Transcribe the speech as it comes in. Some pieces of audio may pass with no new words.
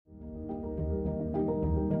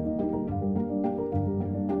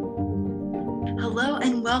Hello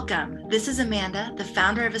and welcome. This is Amanda, the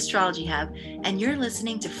founder of Astrology Hub, and you're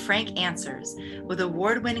listening to Frank Answers with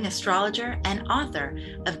award-winning astrologer and author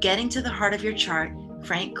of Getting to the Heart of Your Chart,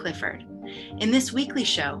 Frank Clifford. In this weekly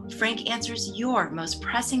show, Frank answers your most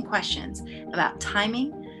pressing questions about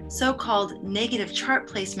timing, so-called negative chart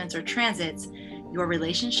placements or transits, your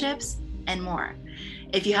relationships, and more.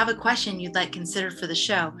 If you have a question you'd like considered for the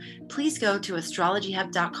show, please go to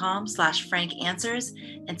astrologyhub.com/frankanswers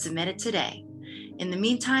and submit it today. In the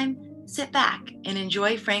meantime, sit back and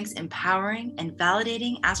enjoy Frank's empowering and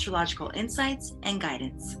validating astrological insights and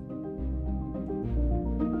guidance.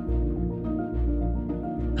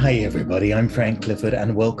 Hi everybody, I'm Frank Clifford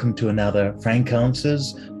and welcome to another Frank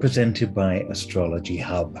Answers presented by Astrology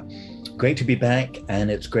Hub. Great to be back,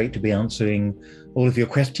 and it's great to be answering all of your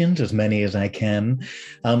questions, as many as I can.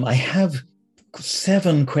 I have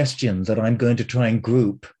 7 questions that I'm going to try and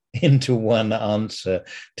group into one answer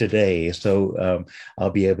today. So I'll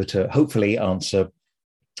be able to hopefully answer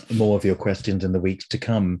more of your questions in the weeks to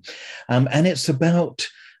come. And it's about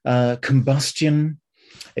combustion,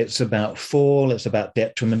 it's about fall, it's about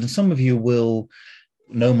detriment. And some of you will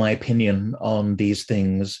know my opinion on these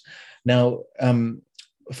things. Now,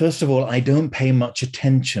 first of all, I don't pay much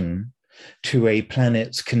attention to a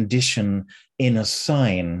planet's condition in a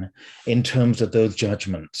sign in terms of those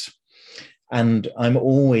judgments. And I'm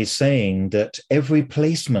always saying that every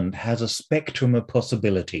placement has a spectrum of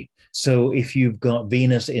possibility. So if you've got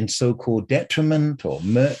Venus in so-called detriment or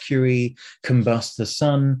Mercury combust the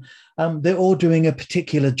sun, they're all doing a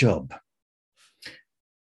particular job.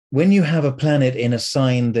 When you have a planet in a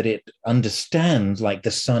sign that it understands, like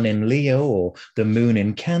the sun in Leo or the moon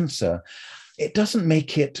in Cancer, it doesn't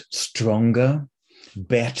make it stronger,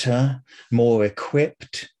 better, more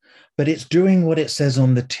equipped, but it's doing what it says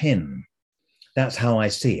on the tin. That's how I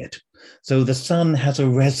see it. So the sun has a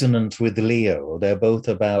resonance with Leo. They're both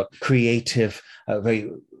about creative, very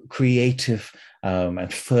creative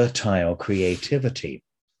and fertile creativity,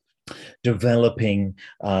 developing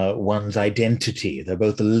one's identity. They're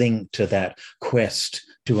both linked to that quest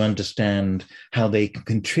to understand how they can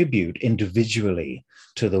contribute individually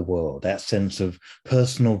to the world, that sense of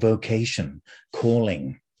personal vocation,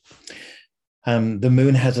 calling. The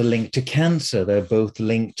moon has a link to Cancer. They're both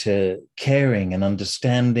linked to caring and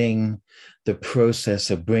understanding the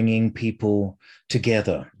process of bringing people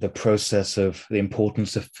together, the process of the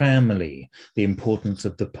importance of family, the importance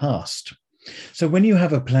of the past. So when you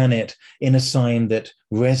have a planet in a sign that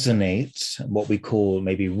resonates, what we call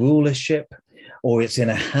maybe rulership, or it's in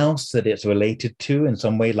a house that it's related to in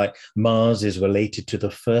some way, like Mars is related to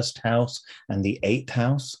the first house and the 8th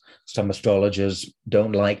house. Some astrologers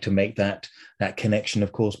don't like to make that connection,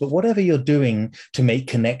 of course, but whatever you're doing to make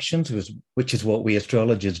connections, which is what we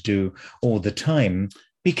astrologers do all the time,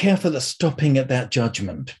 be careful of stopping at that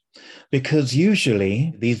judgment, because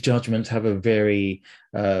usually these judgments have a very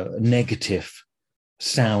negative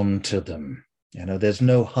sound to them. You know, there's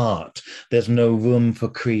no heart, there's no room for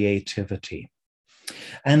creativity.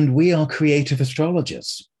 And we are creative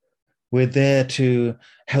astrologers. We're there to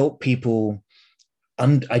help people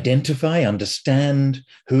identify, understand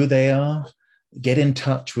who they are, get in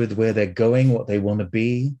touch with where they're going, what they want to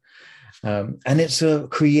be. And it's a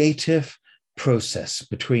creative process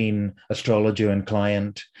between astrologer and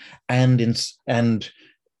client. And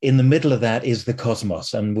in the middle of that is the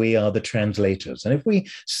cosmos, and we are the translators. And if we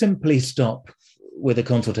simply stop with a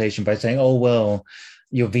consultation by saying, oh, well,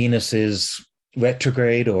 your Venus is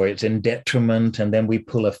retrograde or it's in detriment, and then we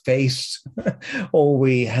pull a face or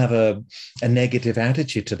we have a negative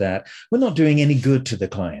attitude to that, we're not doing any good to the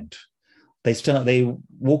client. They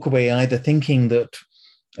walk away either thinking that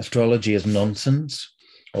astrology is nonsense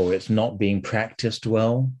or it's not being practiced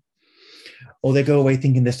well, or they go away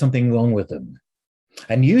thinking there's something wrong with them.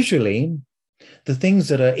 And usually the things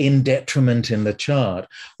that are in detriment in the chart,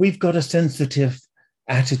 we've got a sensitive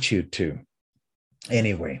attitude to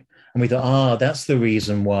anyway. And we thought, that's the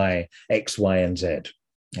reason why X, Y, and Z.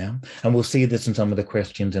 Yeah. And we'll see this in some of the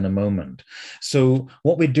questions in a moment. So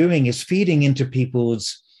what we're doing is feeding into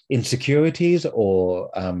people's insecurities or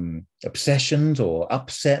obsessions or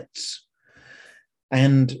upsets.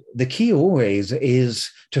 And the key always is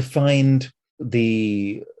to find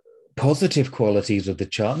the positive qualities of the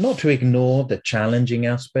chart, not to ignore the challenging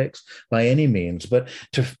aspects by any means, but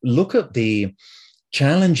to look at the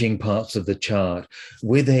challenging parts of the chart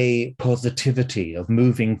with a positivity of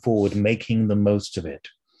moving forward, making the most of it.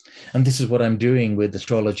 And this is what I'm doing with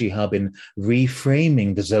Astrology Hub in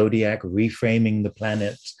reframing the zodiac, reframing the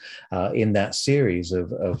planets in that series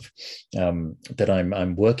of that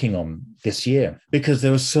I'm working on this year. Because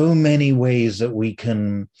there are so many ways that we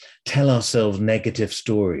can tell ourselves negative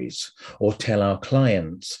stories or tell our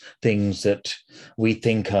clients things that we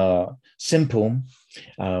think are simple,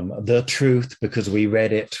 the truth, because we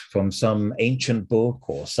read it from some ancient book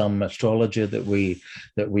or some astrologer that we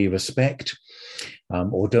respect.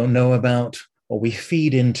 Or don't know about, or we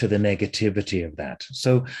feed into the negativity of that.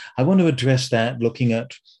 So I want to address that looking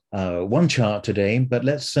at one chart today, but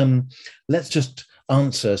let's just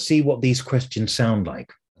see what these questions sound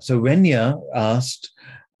like. So Renyah asked,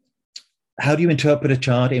 how do you interpret a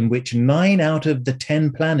chart in which 9 out of the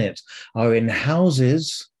 10 planets are in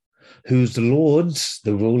houses whose lords,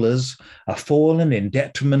 the rulers, are fallen in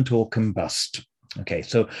detriment or combust? Okay,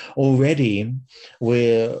 so already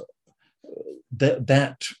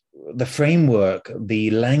the framework, the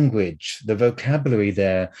language, the vocabulary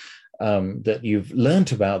there that you've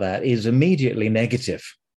learnt about that is immediately negative.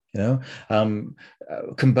 Combust,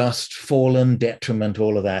 fallen, detriment,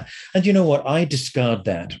 all of that. And you know what? I discard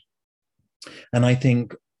that. And I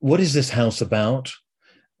think, what is this house about?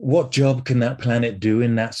 What job can that planet do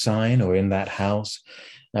in that sign or in that house?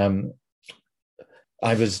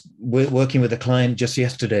 I was working with a client just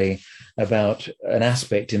yesterday about an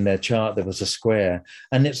aspect in their chart that was a square,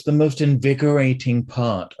 and it's the most invigorating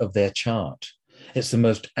part of their chart. It's the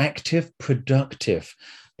most active, productive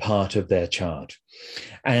part of their chart.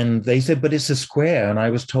 And they said, but it's a square, and I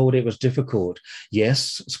was told it was difficult.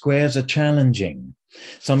 Yes, squares are challenging.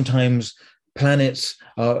 Sometimes planets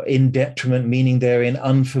are in detriment, meaning they're in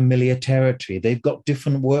unfamiliar territory. They've got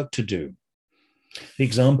different work to do. The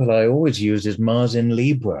example I always use is Mars in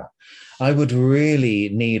Libra. I would really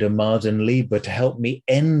need a Mars in Libra to help me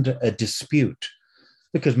end a dispute,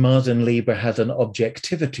 because Mars in Libra has an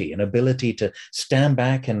objectivity, an ability to stand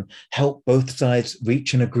back and help both sides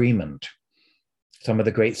reach an agreement. Some of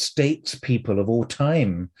the great statespeople of all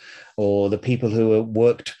time, or the people who have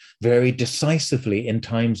worked very decisively in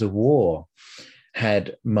times of war,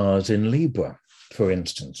 had Mars in Libra, for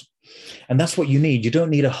instance. And that's what you need. You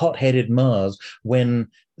don't need a hot-headed Mars when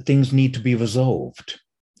things need to be resolved.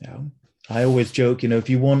 I always joke, if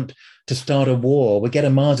you want to start a war, we get a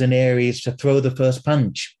Mars in Aries to throw the first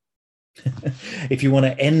punch. If you want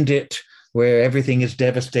to end it where everything is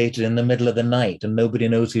devastated in the middle of the night and nobody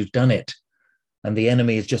knows who's done it, and the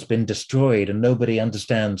enemy has just been destroyed and nobody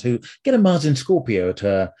understands who, get a Mars in Scorpio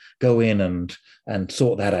to go in and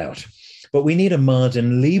sort that out. But we need a Mars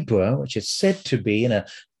in Libra, which is said to be in a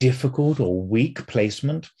difficult or weak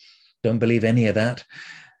placement. Don't believe any of that.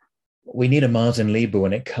 We need a Mars in Libra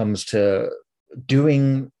when it comes to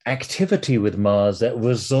doing activity with Mars that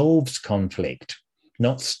resolves conflict,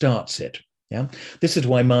 not starts it. Yeah, this is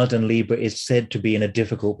why Mars in Libra is said to be in a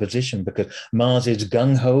difficult position, because Mars is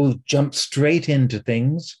gung-ho, jumps straight into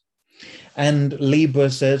things. And Libra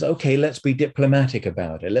says, okay, let's be diplomatic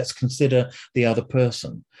about it. Let's consider the other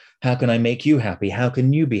person. How can I make you happy? How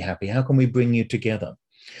can you be happy? How can we bring you together?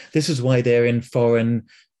 This is why they're in foreign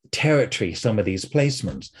territory, some of these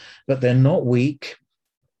placements, but they're not weak.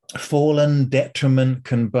 Fallen, detriment,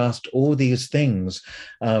 combust, all these things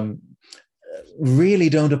really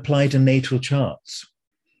don't apply to natal charts.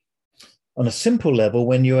 On a simple level,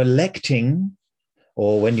 when you're electing,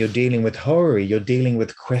 or when you're dealing with horror, you're dealing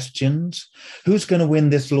with questions. Who's going to win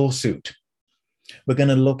this lawsuit? We're going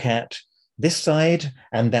to look at this side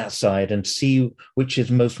and that side and see which is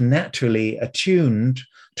most naturally attuned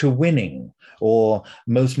to winning or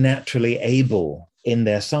most naturally able in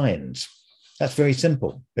their signs. That's very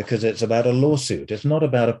simple, because it's about a lawsuit. It's not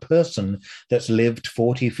about a person that's lived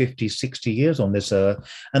 40, 50, 60 years on this earth,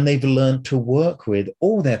 and they've learned to work with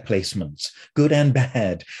all their placements, good and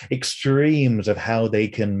bad, extremes of how they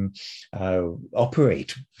can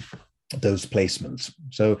operate those placements.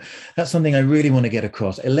 So that's something I really want to get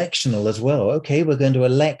across. Electional as well. Okay, we're going to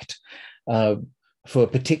elect for a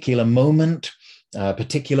particular moment, a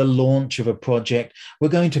particular launch of a project. We're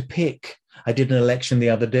going to pick. I did an election the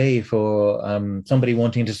other day for somebody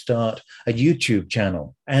wanting to start a YouTube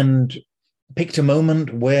channel, and picked a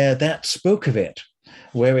moment where that spoke of it,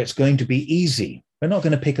 where it's going to be easy. We're not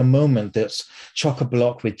going to pick a moment that's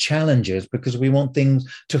chock-a-block with challenges, because we want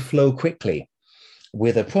things to flow quickly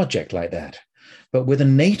with a project like that. But with a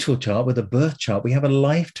natal chart, with a birth chart, we have a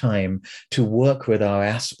lifetime to work with our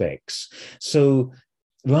aspects. So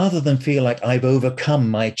rather than feel like I've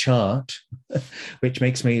overcome my chart, which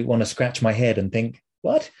makes me want to scratch my head and think,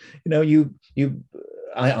 what?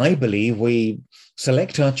 I believe we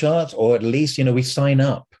select our charts, or at least, we sign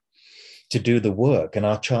up to do the work, and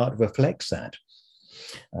our chart reflects that.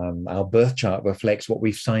 Our birth chart reflects what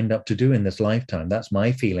we've signed up to do in this lifetime. That's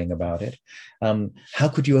my feeling about it. How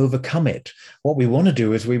could you overcome it? What we want to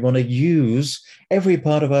do is we want to use every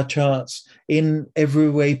part of our charts in every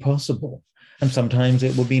way possible. And sometimes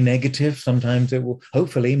it will be negative. Sometimes it will,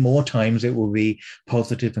 hopefully, more times it will be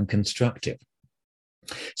positive and constructive.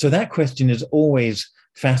 So that question is always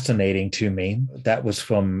fascinating to me. That was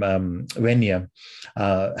from Renyah.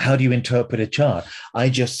 How do you interpret a chart? I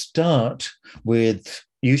just start with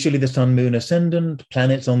usually the sun, moon, ascendant,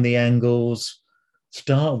 planets on the angles,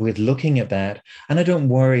 start with looking at that. And I don't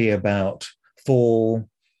worry about fall,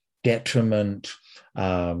 detriment,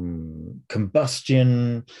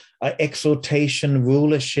 combustion, exaltation,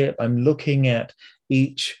 rulership. I'm looking at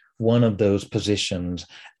each one of those positions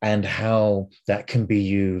and how that can be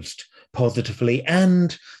used positively,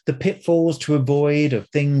 and the pitfalls to avoid of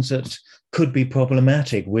things that could be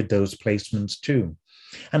problematic with those placements too.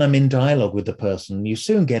 And I'm in dialogue with the person. You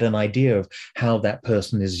soon get an idea of how that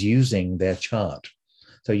person is using their chart.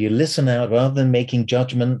 So you listen out rather than making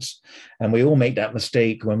judgments. And we all make that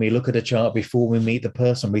mistake when we look at a chart before we meet the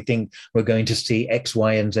person. We think we're going to see X,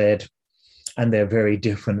 Y, and Z, and they're very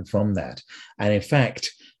different from that. And in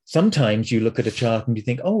fact, sometimes you look at a chart and you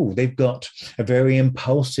think, oh, they've got a very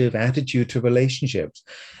impulsive attitude to relationships.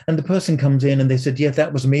 And the person comes in and they said, yeah,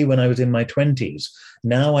 that was me when I was in my 20s.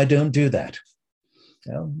 Now I don't do that.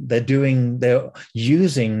 You know, they're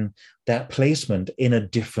using that placement in a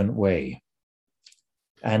different way.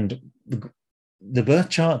 And the birth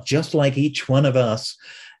chart, just like each one of us,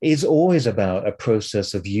 is always about a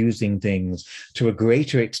process of using things to a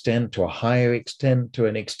greater extent, to a higher extent, to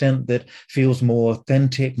an extent that feels more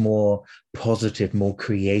authentic, more positive, more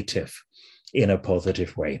creative in a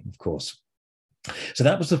positive way, of course. So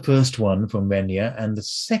that was the first one from Renyah. And the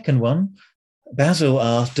second one, Basil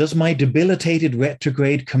asked, does my debilitated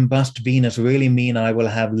retrograde combust Venus really mean I will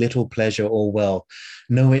have little pleasure or wealth?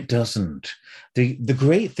 No, it doesn't. The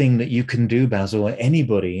great thing that you can do, Basil, or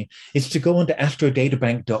anybody, is to go onto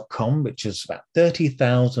astrodatabank.com, which is about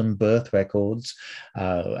 30,000 birth records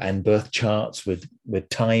and birth charts with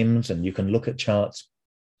times, and you can look at charts.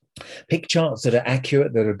 Pick charts that are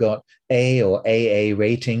accurate, that have got A or AA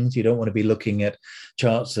ratings. You don't want to be looking at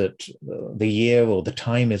charts that the year or the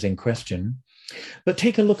time is in question. But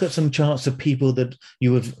take a look at some charts of people that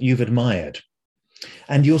you've admired,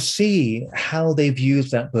 and you'll see how they've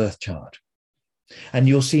used that birth chart. And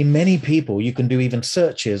you'll see many people. You can do even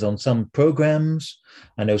searches on some programs.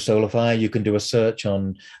 I know Solarfire, you can do a search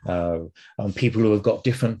on people who have got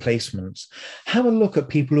different placements. Have a look at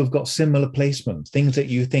people who have got similar placements, things that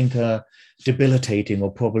you think are debilitating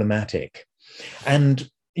or problematic. And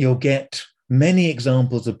you'll get many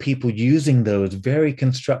examples of people using those very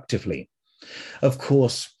constructively. Of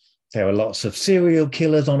course, there are lots of serial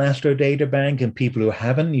killers on AstroDataBank and people who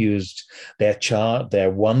haven't used their chart, their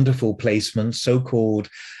wonderful placements, so-called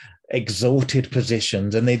exalted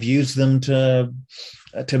positions, and they've used them to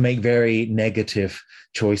make very negative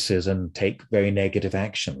choices and take very negative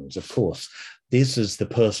actions, of course. This is the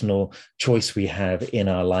personal choice we have in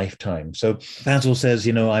our lifetime. So Basil says,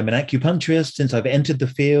 you know, I'm an acupuncturist since I've entered the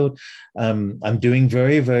field. I'm doing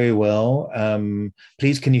very, very well.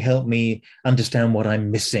 Please, can you help me understand what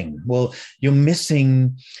I'm missing? Well, you're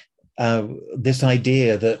missing this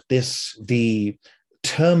idea that the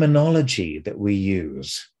terminology that we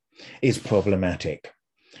use is problematic.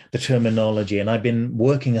 The terminology. And I've been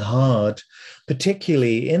working hard,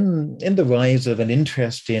 particularly in the rise of an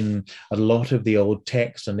interest in a lot of the old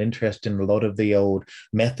texts and interest in a lot of the old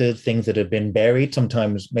methods, things that have been buried,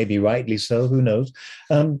 sometimes maybe rightly so, who knows.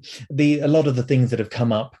 A lot of the things that have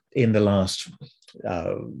come up in the last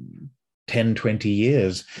 10, 20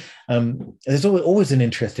 years. There's always an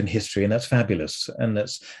interest in history, and that's fabulous, and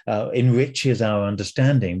that's enriches our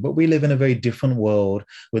understanding. But we live in a very different world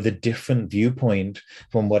with a different viewpoint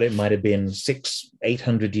from what it might have been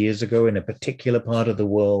 600-800 years ago in a particular part of the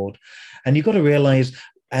world. And you've got to realize,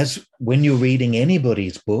 as when you're reading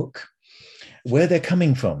anybody's book, where they're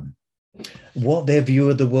coming from, what their view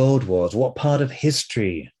of the world was, what part of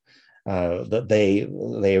history that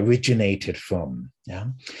they originated from. Yeah.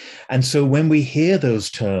 And so when we hear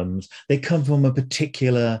those terms, they come from a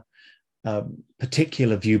particular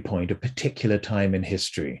viewpoint, a particular time in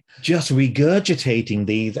history. Just regurgitating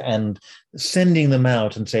these and sending them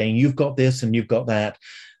out and saying, you've got this and you've got that.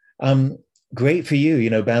 Great for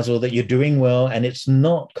you, Basil, that you're doing well, and it's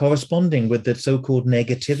not corresponding with the so-called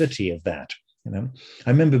negativity of that. I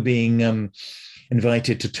remember being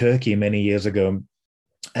invited to Turkey many years ago,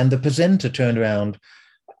 and the presenter turned around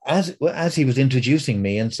as he was introducing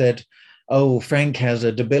me and said, oh, Frank has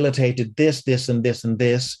a debilitated this, this, and this, and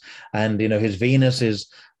this, and his Venus is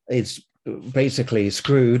basically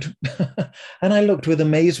screwed. And I looked with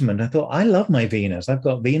amazement. I thought, I love my Venus. I've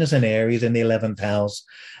got Venus and Aries in the 11th house,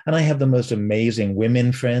 and I have the most amazing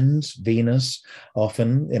women friends, Venus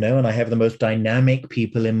often, and I have the most dynamic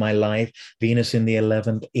people in my life, Venus in the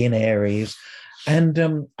 11th in Aries.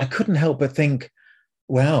 And I couldn't help but think,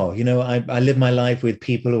 wow, I live my life with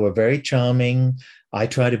people who are very charming. I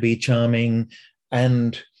try to be charming,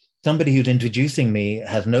 and somebody who's introducing me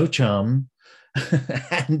has no charm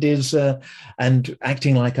and is and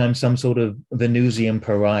acting like I'm some sort of Venusian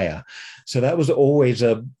pariah. So that was always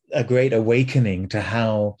a great awakening to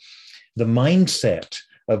how the mindset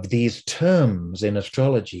of these terms in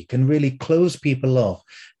astrology can really close people off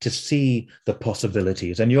to see the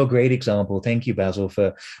possibilities. And you're a great example. Thank you, Basil,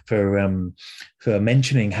 for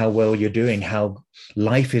mentioning how well you're doing, how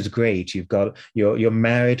life is great. You're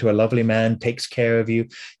married to a lovely man, takes care of you.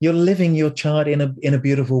 You're living your chart in a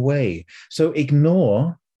beautiful way. So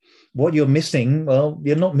ignore what you're missing. Well,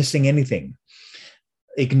 you're not missing anything.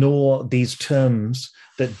 Ignore these terms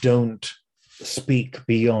that don't speak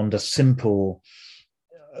beyond a simple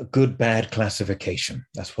good, bad classification.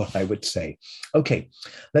 That's what I would say. Okay,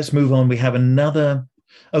 let's move on. We have another.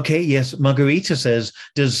 Okay, yes, Margarita says,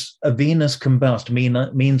 does a Venus combust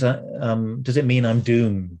does it mean I'm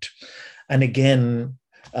doomed? And again,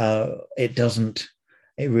 it doesn't.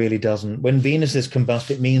 It really doesn't. When Venus is combust,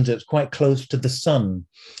 it means it's quite close to the sun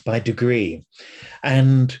by degree.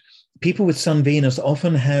 And people with Sun Venus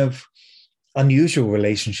often have unusual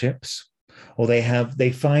relationships, or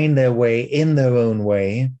they find their way in their own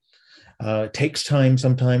way. It takes time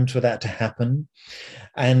sometimes for that to happen.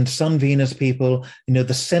 And Sun Venus people,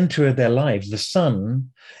 the center of their lives, the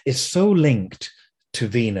sun, is so linked to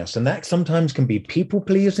Venus. And that sometimes can be people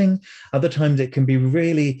pleasing. Other times it can be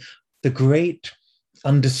really the great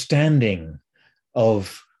understanding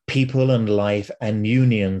of people and life and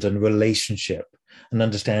unions and relationship, and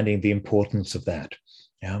understanding the importance of that.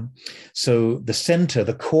 Yeah. So the center,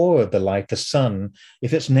 the core of the life, the sun,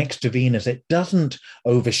 if it's next to Venus, it doesn't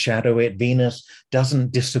overshadow it. Venus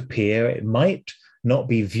doesn't disappear. It might not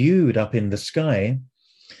be viewed up in the sky,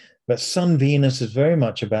 but Sun Venus is very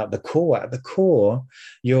much about the core. At the core,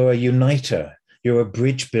 you're a uniter. You're a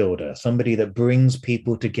bridge builder, somebody that brings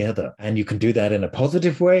people together. And you can do that in a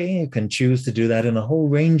positive way. You can choose to do that in a whole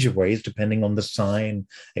range of ways, depending on the sign,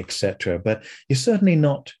 etc. But you're certainly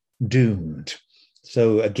not doomed.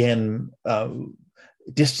 So again,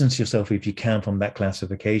 distance yourself if you can from that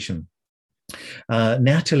classification.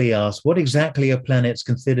 Natalie asks, what exactly are planets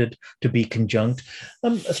considered to be conjunct?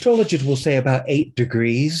 Astrologers will say about 8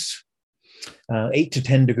 degrees, 8 to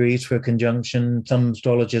 10 degrees for a conjunction. Some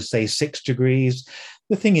astrologers say 6 degrees.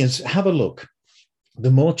 The thing is, have a look.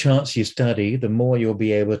 The more charts you study, the more you'll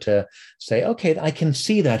be able to say, okay, I can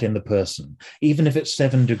see that in the person, even if it's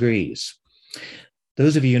 7 degrees.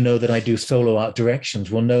 Those of you who know that I do solo art directions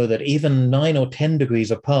will know that even 9 or 10 degrees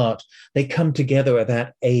apart, they come together at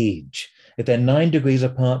that age. If they're 9 degrees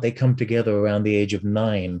apart, they come together around the age of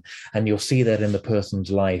 9, and you'll see that in the person's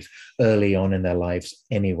life early on in their lives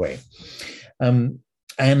anyway.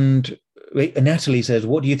 And Natalie says,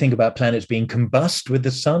 what do you think about planets being combust with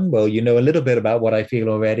the sun? Well, you know a little bit about what I feel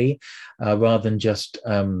already, rather than just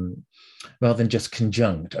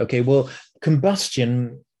conjunct. Okay, well,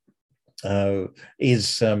 combustion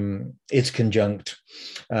is conjunct.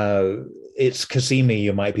 It's Cassini,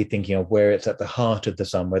 you might be thinking of, where it's at the heart of the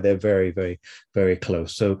sun, where they're very, very, very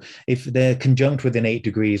close. So if they're conjunct within 8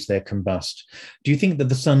 degrees, they're combust. Do you think that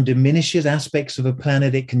the sun diminishes aspects of a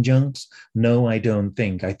planet it conjuncts? No, I don't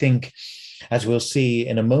think. I think, as we'll see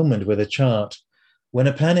in a moment with a chart, when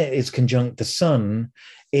a planet is conjunct the sun,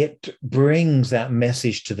 it brings that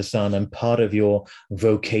message to the sun and part of your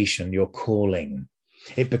vocation, your calling.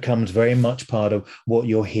 It becomes very much part of what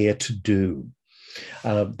you're here to do.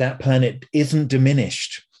 That planet isn't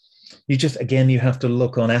diminished. You have to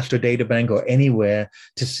look on AstroDataBank or anywhere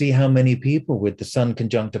to see how many people with the sun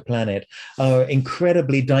conjunct a planet are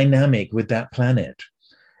incredibly dynamic with that planet.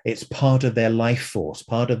 It's part of their life force,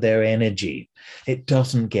 part of their energy. It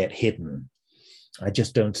doesn't get hidden. I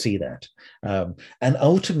just don't see that. And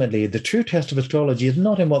ultimately, the true test of astrology is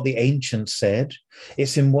not in what the ancients said.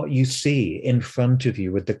 It's in what you see in front of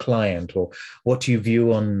you with the client, or what you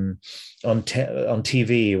view on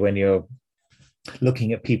TV when you're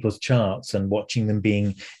looking at people's charts and watching them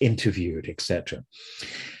being interviewed, etc.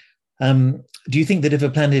 Do you think that if a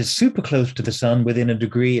planet is super close to the sun, within a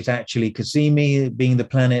degree, it's actually Cassini, being the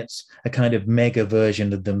planets a kind of mega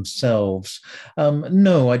version of themselves?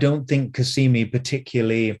 No, I don't think Cassini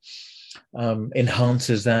particularly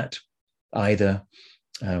enhances that either.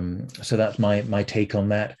 So that's my take on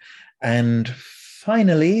that. And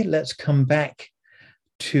finally, let's come back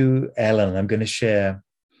to Ellen. I'm going to share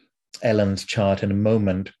Ellen's chart in a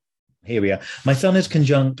moment. Here we are. My sun is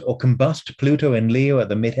conjunct or combust Pluto in Leo at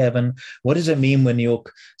the midheaven. What does it mean when your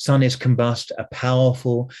sun is combust a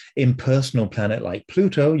powerful, impersonal planet like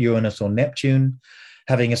Pluto, Uranus, or Neptune?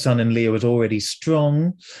 Having a sun in Leo is already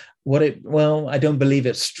strong. Well, I don't believe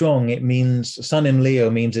it's strong. It means sun in Leo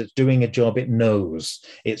means it's doing a job it knows.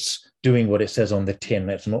 It's doing what it says on the tin.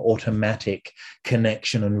 It's an automatic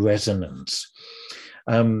connection and resonance.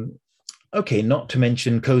 Okay, not to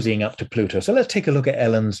mention cozying up to Pluto. So let's take a look at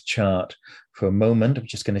Ellen's chart for a moment. I'm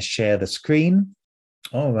just going to share the screen.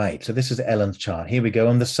 All right, so this is Ellen's chart. Here we go.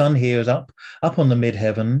 And the sun here is up on the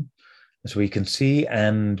midheaven, as we can see,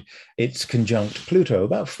 and it's conjunct Pluto,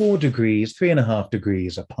 about 4 degrees, 3.5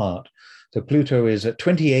 degrees apart. So Pluto is at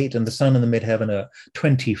 28 and the sun in the midheaven are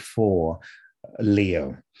 24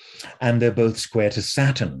 Leo. And they're both square to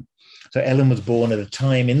Saturn. So Ellen was born at a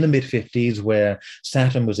time in the mid-50s where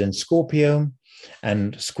Saturn was in Scorpio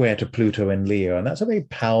and square to Pluto in Leo. And that's a very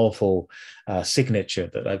powerful signature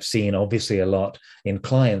that I've seen, obviously, a lot in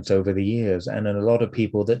clients over the years and in a lot of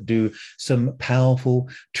people that do some powerful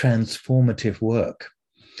transformative work.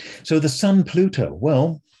 So the sun Pluto,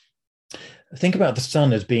 well, think about the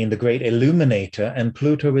sun as being the great illuminator and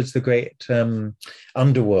Pluto is the great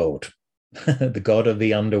underworld. The god of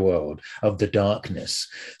the underworld, of the darkness.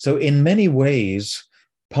 So in many ways,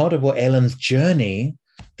 part of what Ellen's journey,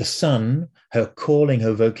 the sun, her calling,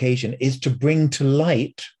 her vocation, is to bring to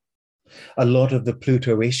light a lot of the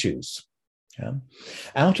Pluto issues. Yeah?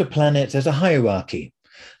 Outer planets, there's a hierarchy.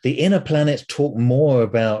 The inner planets talk more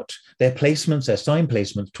about their placements, their sign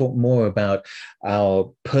placements talk more about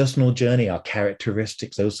our personal journey, our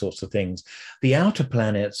characteristics, those sorts of things. The outer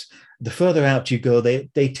planets, the further out you go,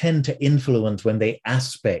 they tend to influence when they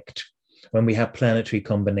aspect, when we have planetary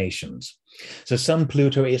combinations. So sun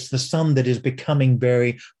Pluto, it's the sun that is becoming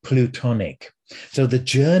very plutonic. So the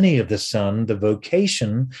journey of the sun, the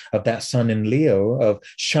vocation of that sun in Leo, of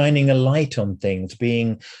shining a light on things,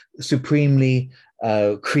 being supremely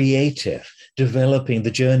creative, developing,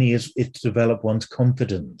 the journey is to develop one's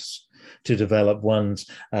confidence, to develop one's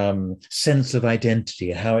sense of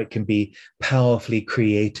identity, how it can be powerfully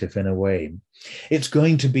creative in a way. It's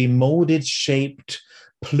going to be molded, shaped,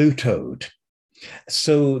 Plutoed.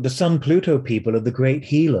 So the Sun Pluto people are the great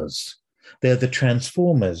healers. They're the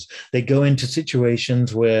transformers. They go into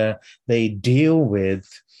situations where they deal with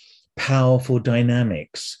powerful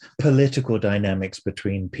dynamics, political dynamics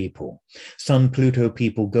between people. Sun Pluto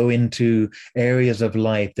people go into areas of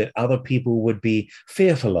life that other people would be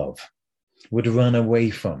fearful of, would run away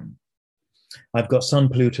from. I've got Sun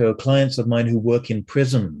Pluto clients of mine who work in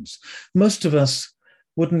prisons. Most of us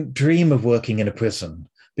wouldn't dream of working in a prison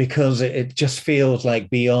because it just feels like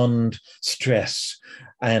beyond stress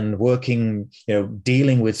and working,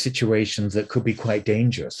 dealing with situations that could be quite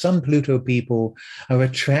dangerous. Sun Pluto people are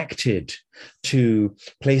attracted to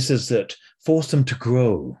places that force them to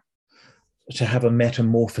grow, to have a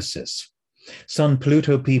metamorphosis. Sun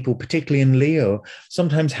Pluto people, particularly in Leo,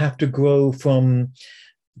 sometimes have to grow from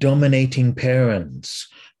dominating parents,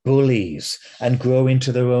 bullies, and grow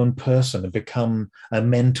into their own person and become a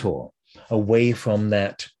mentor away from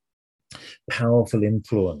that powerful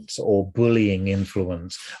influence or bullying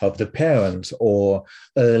influence of the parents or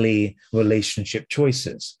early relationship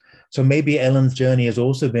choices. So maybe Ellen's journey has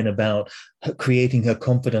also been about creating her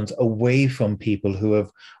confidence away from people who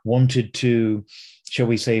have wanted to, shall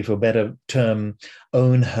we say, for a better term,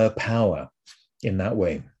 own her power in that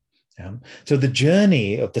way. So the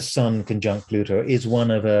journey of the Sun conjunct Pluto is one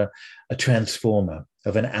of a transformer,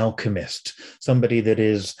 of an alchemist, somebody that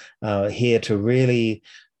is here to really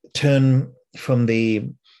turn from the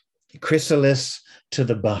chrysalis to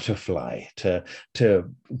the butterfly, to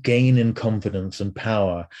gain in confidence and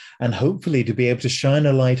power, and hopefully to be able to shine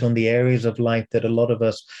a light on the areas of life that a lot of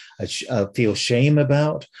us feel shame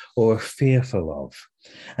about or are fearful of.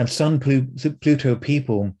 And Sun Pluto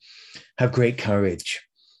people have great courage,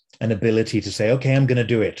 an ability to say, okay, I'm going to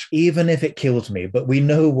do it, even if it kills me. But we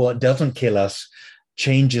know what doesn't kill us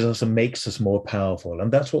changes us and makes us more powerful.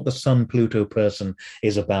 And that's what the Sun Pluto person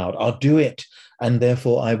is about. I'll do it, and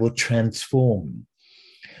therefore I will transform.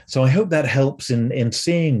 So I hope that helps in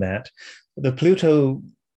seeing that. The Pluto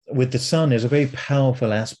with the Sun is a very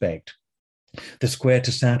powerful aspect. The square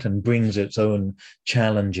to Saturn brings its own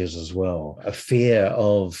challenges as well, a fear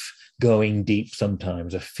of going deep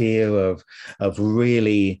sometimes, a fear of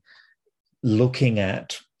really looking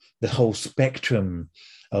at the whole spectrum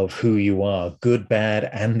of who you are, good, bad,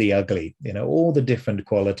 and the ugly, all the different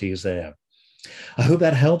qualities there. I hope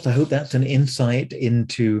that helps. I hope that's an insight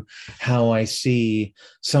into how I see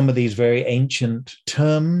some of these very ancient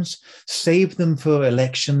terms. Save them for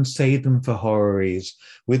elections, save them for horary.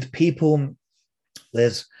 With people,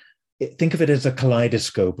 think of it as a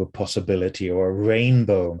kaleidoscope of possibility, or a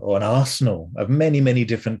rainbow, or an arsenal of many, many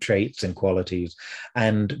different traits and qualities,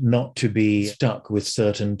 and not to be stuck with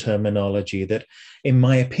certain terminology that, in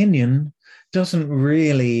my opinion, doesn't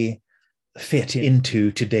really fit into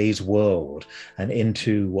today's world and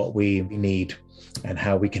into what we need and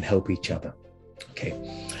how we can help each other. Okay,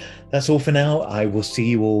 that's all for now. I will see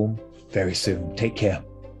you all very soon. Take care.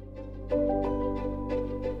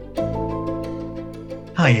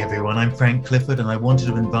 Hi everyone, I'm Frank Clifford, and I wanted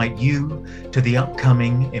to invite you to the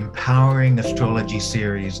upcoming Empowering Astrology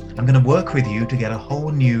series. I'm going to work with you to get a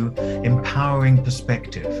whole new empowering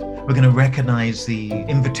perspective. We're going to recognize the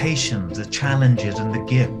invitations, the challenges, and the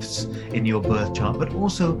gifts in your birth chart, but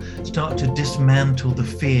also start to dismantle the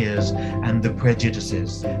fears and the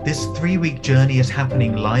prejudices. This 3-week journey is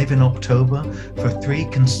happening live in October for 3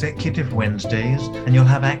 consecutive Wednesdays, and you'll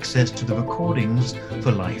have access to the recordings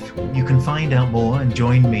for life. You can find out more and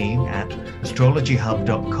join me at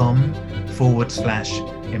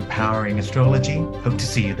astrologyhub.com/empowering astrology. Hope to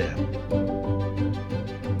see you there.